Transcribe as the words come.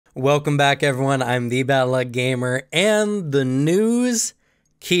Welcome back, everyone. I'm the Bad Luck Gamer, and the news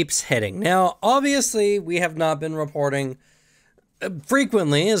keeps hitting. Now, obviously, we have not been reporting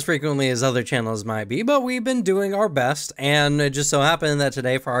frequently as other channels might be, but we've been doing our best, and it just so happened that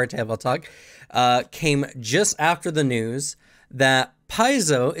today for our Table Talk came just after the news that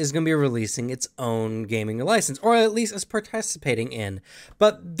Paizo is going to be releasing its own gaming license, or at least is participating in.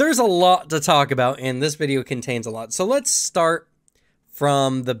 But there's a lot to talk about, and this video contains a lot. So let's start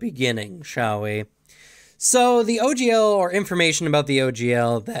from the beginning, shall we? So the OGL, or information about the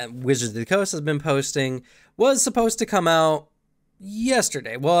OGL that Wizards of the Coast has been posting, was supposed to come out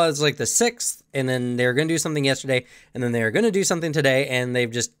yesterday. Well, it's like the 6th, and then they were going to do something yesterday, and then they were going to do something today, and they've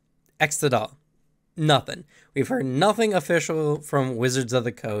just X'd it all. Nothing. We've heard nothing official from Wizards of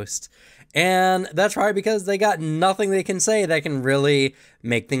the Coast, and that's probably because they got nothing they can say that can really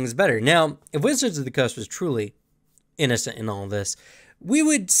make things better. Now, if Wizards of the Coast was truly innocent in all this, we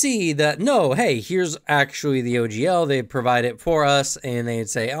would see that, no, hey, here's actually the OGL, they provide it for us, and they'd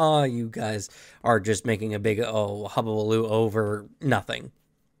say, oh, you guys are just making a big, hubbubaloo over nothing.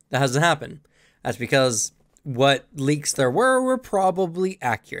 That hasn't happened. That's because what leaks there were probably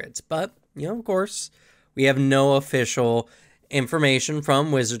accurate. But, you know, of course, we have no official information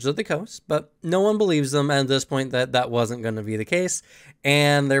from Wizards of the Coast, but no one believes them at this point that that wasn't going to be the case,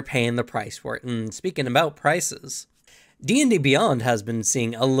 and they're paying the price for it. And speaking about prices, Dnd Beyond has been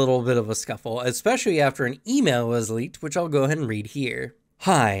seeing a little bit of a scuffle, especially after an email was leaked, which I'll go ahead and read here.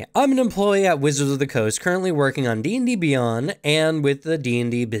 Hi, I'm an employee at Wizards of the Coast currently working on Dnd Beyond and with the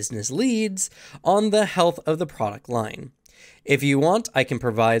D&D business leads on the health of the product line. If you want, I can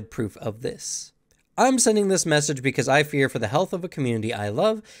provide proof of this. I'm sending this message because I fear for the health of a community I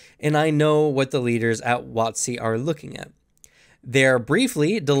love, and I know what the leaders at WotC are looking at. They're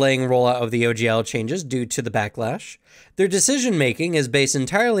briefly delaying rollout of the OGL changes due to the backlash. Their decision-making is based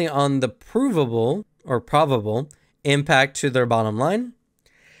entirely on the provable or probable impact to their bottom line.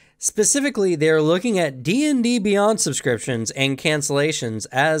 Specifically, they're looking at Dnd Beyond subscriptions and cancellations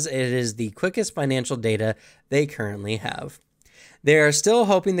as it is the quickest financial data they currently have. They are still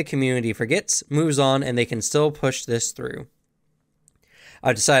hoping the community forgets, moves on, and they can still push this through.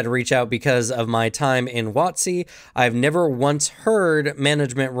 I decided to reach out because of my time in WotC. I've never once heard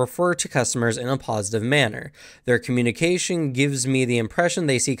management refer to customers in a positive manner. Their communication gives me the impression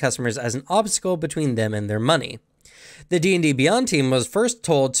they see customers as an obstacle between them and their money. The Dnd Beyond team was first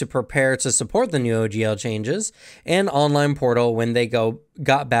told to prepare to support the new OGL changes and online portal when they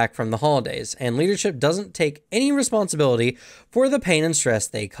got back from the holidays, and leadership doesn't take any responsibility for the pain and stress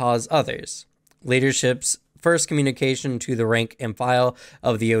they cause others. Leadership's first communication to the rank and file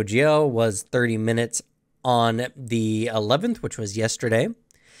of the OGL was 30 minutes on the 11th, which was yesterday.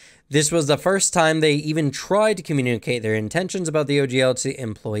 This was the first time they even tried to communicate their intentions about the OGL to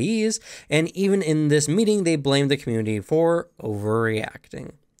employees, and even in this meeting, they blamed the community for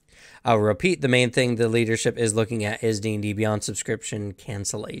overreacting. I'll repeat, the main thing the leadership is looking at is D&D Beyond subscription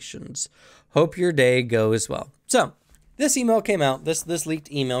cancellations. Hope your day goes well. So, this email came out, this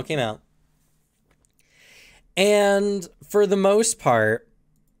leaked email came out, and for the most part,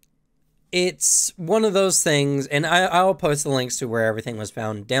 it's one of those things, and I'll post the links to where everything was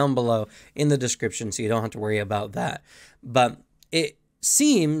found down below in the description so you don't have to worry about that. But it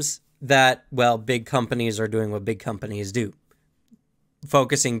seems that, well, big companies are doing what big companies do,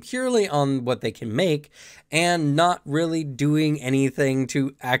 focusing purely on what they can make and not really doing anything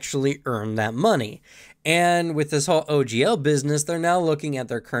to actually earn that money. And with this whole OGL business, they're now looking at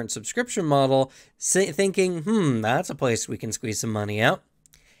their current subscription model, thinking, that's a place we can squeeze some money out.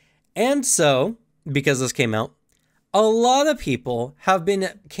 And so, because this came out, a lot of people have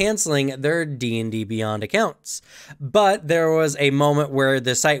been canceling their Dnd Beyond accounts. But there was a moment where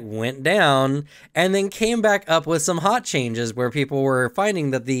the site went down and then came back up with some hot changes where people were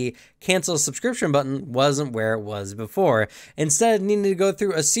finding that the cancel subscription button wasn't where it was before. Instead, needing to go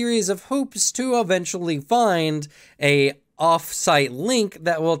through a series of hoops to eventually find a off-site link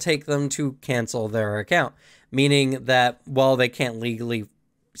that will take them to cancel their account. Meaning that while they can't legally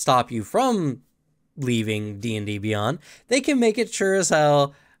stop you from leaving Dnd Beyond, they can make it sure as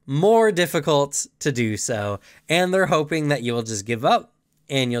hell more difficult to do so, and they're hoping that you'll just give up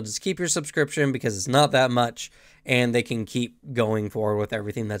and you'll just keep your subscription because it's not that much, and they can keep going forward with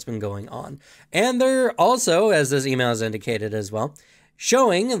everything that's been going on. And they're also, as this email has indicated as well,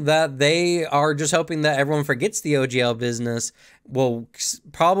 showing that they are just hoping that everyone forgets the OGL business, will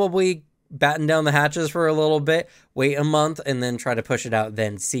probably batten down the hatches for a little bit, wait a month, and then try to push it out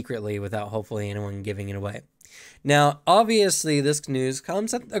then secretly without hopefully anyone giving it away. Now, obviously, this news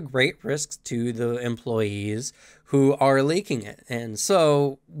comes at a great risk to the employees who are leaking it. And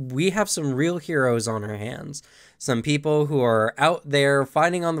so we have some real heroes on our hands. Some people who are out there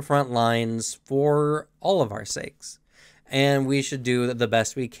fighting on the front lines for all of our sakes. And we should do the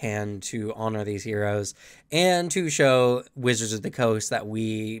best we can to honor these heroes and to show Wizards of the Coast that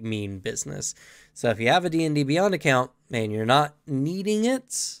we mean business. So if you have a D&D Beyond account and you're not needing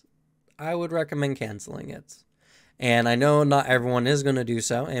it, I would recommend canceling it. And I know not everyone is going to do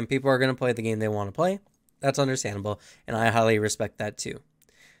so, and people are going to play the game they want to play. That's understandable, and I highly respect that too.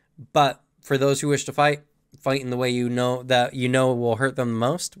 But for those who wish to fight in the way you know will hurt them the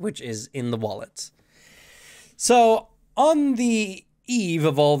most, which is in the wallets. So on the eve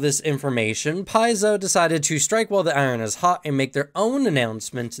of all this information, Paizo decided to strike while the iron is hot and make their own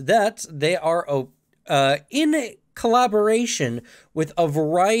announcement that they are in collaboration with a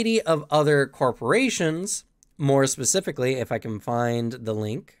variety of other corporations. More specifically, if I can find the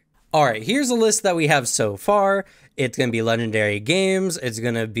link. All right, here's a list that we have so far. It's going to be Legendary Games. It's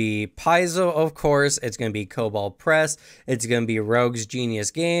going to be Paizo, of course. It's going to be Cobalt Press. It's going to be Rogue's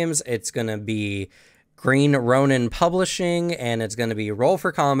Genius Games. It's going to be Green Ronin Publishing, and it's going to be Roll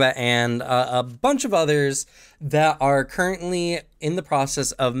for Combat, and a bunch of others that are currently in the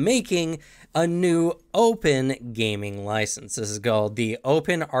process of making a new open gaming license. This is called the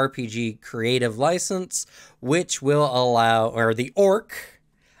Open RPG Creative License, which will allow, or the ORC,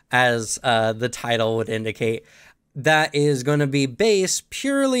 as the title would indicate, that is going to be based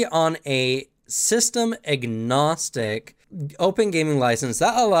purely on a system agnostic open gaming license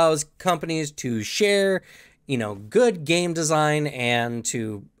that allows companies to share, good game design and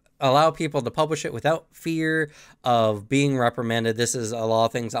to allow people to publish it without fear of being reprimanded. This is a lot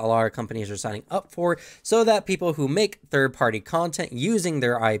of things that a lot of companies are signing up for, so that people who make third-party content using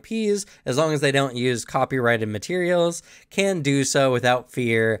their IPs, as long as they don't use copyrighted materials, can do so without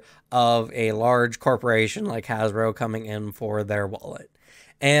fear of a large corporation like Hasbro coming in for their wallet.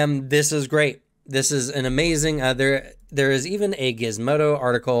 And this is great. This is an amazing, there is even a Gizmodo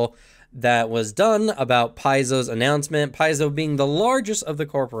article that was done about Paizo's announcement, Paizo being the largest of the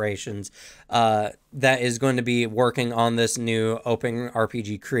corporations that is going to be working on this new Open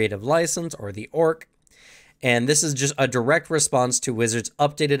RPG Creative License, or the ORC. And this is just a direct response to Wizards'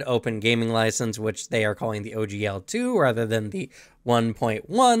 updated open gaming license, which they are calling the OGL 2 rather than the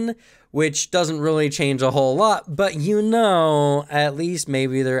 1.1, which doesn't really change a whole lot, but at least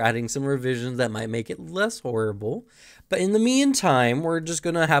maybe they're adding some revisions that might make it less horrible. But in the meantime, we're just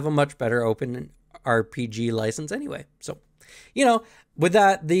going to have a much better open RPG license anyway. So, with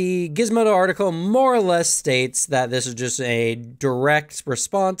that, the Gizmodo article more or less states that this is just a direct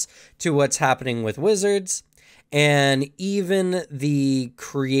response to what's happening with Wizards. And even the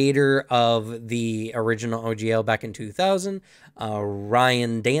creator of the original OGL back in 2000,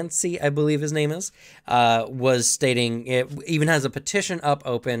 Ryan Dancy, I believe his name is, was stating it even has a petition up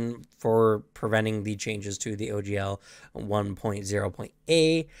open for preventing the changes to the OGL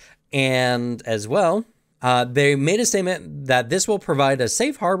 1.0.a. And as well, they made a statement that this will provide a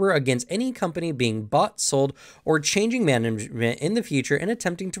safe harbor against any company being bought, sold, or changing management in the future and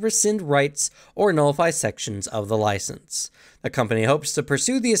attempting to rescind rights or nullify sections of the license. The company hopes to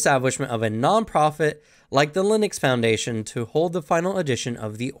pursue the establishment of a nonprofit like the Linux Foundation to hold the final edition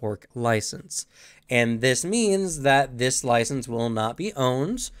of the ORC license. And this means that this license will not be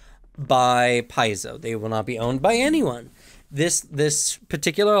owned by Paizo. They will not be owned by anyone. This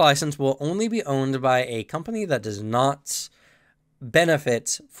particular license will only be owned by a company that does not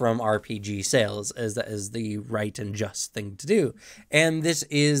benefit from RPG sales, as that is the right and just thing to do. And this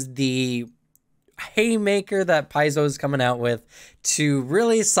is the haymaker that Paizo is coming out with to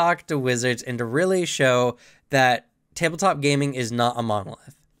really sock the Wizards and to really show that tabletop gaming is not a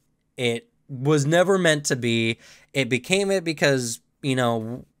monolith. It was never meant to be. It became it because,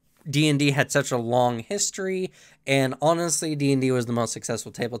 D&D had such a long history, and honestly, D&D was the most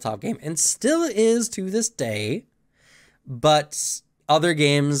successful tabletop game, and still is to this day, but other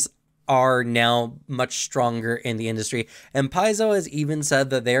games are now much stronger in the industry, and Paizo has even said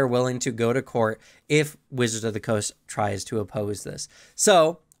that they are willing to go to court if Wizards of the Coast tries to oppose this.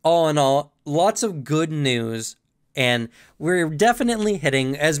 So, all in all, lots of good news, and we're definitely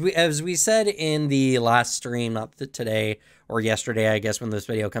hitting, as we said in the last stream, not today, or yesterday, I guess, when this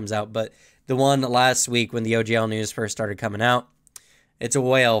video comes out, but the one last week when the OGL news first started coming out, it's a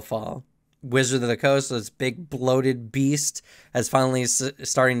whale fall. Wizard of the Coast, this big bloated beast, has finally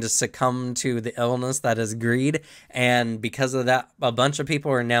starting to succumb to the illness that is greed, and because of that, a bunch of people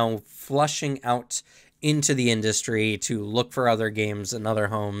are now flushing out into the industry to look for other games and other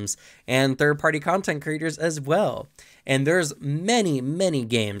homes and third-party content creators as well. And there's many, many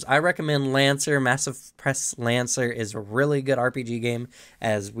games. I recommend Lancer. Massive Press Lancer is a really good RPG game,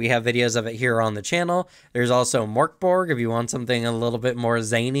 as we have videos of it here on the channel. There's also Morkborg if you want something a little bit more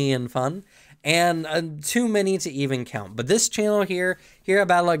zany and fun. And too many to even count. But this channel here at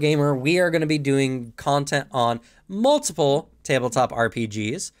Bad Gamer, we are going to be doing content on multiple tabletop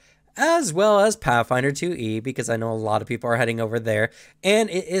RPGs, as well as Pathfinder 2e, because I know a lot of people are heading over there, and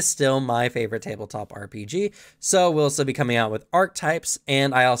it is still my favorite tabletop RPG. So we'll still be coming out with archetypes,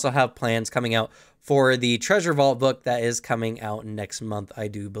 and I also have plans coming out for the Treasure Vault book that is coming out next month, I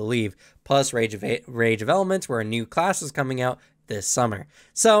do believe, plus Rage of Elements, where a new class is coming out this summer.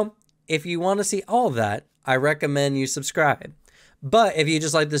 So if you want to see all of that, I recommend you subscribe. But if you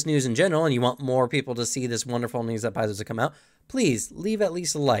just like this news in general and you want more people to see this wonderful news that Paizo's to come out, please leave at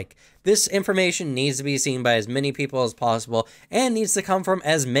least a like. This information needs to be seen by as many people as possible and needs to come from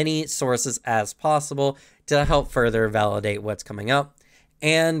as many sources as possible to help further validate what's coming up.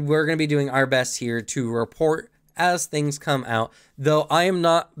 And we're going to be doing our best here to report as things come out, though I am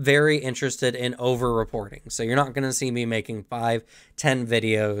not very interested in over-reporting. So you're not going to see me making 5-10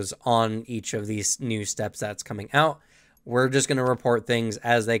 videos on each of these new steps that's coming out. We're just going to report things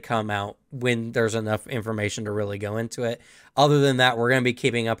as they come out when there's enough information to really go into it. Other than that, we're going to be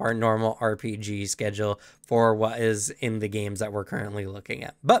keeping up our normal RPG schedule for what is in the games that we're currently looking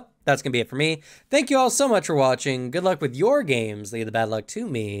at. But that's going to be it for me. Thank you all so much for watching. Good luck with your games. Leave the bad luck to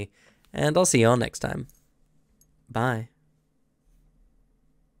me. And I'll see you all next time. Bye.